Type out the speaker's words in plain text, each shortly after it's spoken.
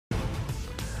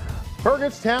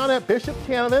Burgettstown at Bishop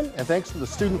Canevin, and thanks to the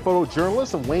student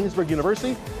photojournalists of Waynesburg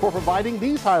University for providing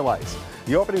these highlights.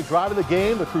 The opening drive of the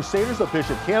game, the Crusaders of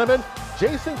Bishop Canevin,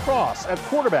 Jason Cross at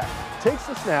quarterback takes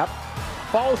the snap,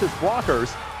 follows his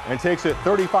blockers, and takes it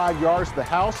 35 yards to the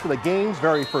house for the game's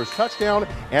very first touchdown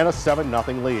and a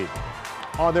 7-0 lead.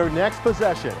 On their next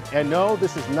possession, and no,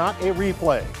 this is not a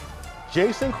replay,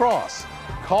 Jason Cross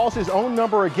calls his own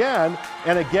number again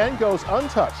and again goes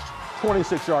untouched.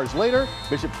 26 yards later,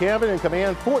 Bishop Canevin in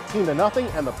command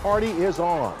 14-0, and the party is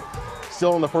on.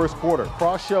 Still in the first quarter,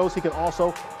 Cross shows he can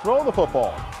also throw the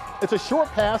football. It's a short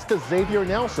pass to Xavier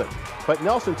Nelson, but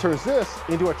Nelson turns this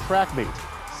into a track meet.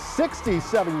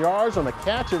 67 yards on the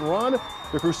catch and run.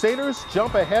 The Crusaders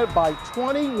jump ahead by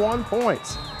 21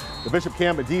 points. The Bishop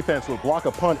Canevin defense would block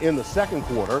a punt in the second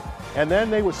quarter, and then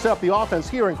they would set up the offense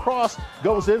here, and Cross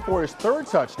goes in for his third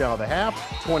touchdown of the half,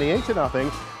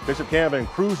 28-0. Bishop Canevin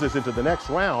cruises into the next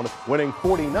round, winning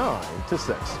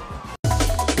 49-6.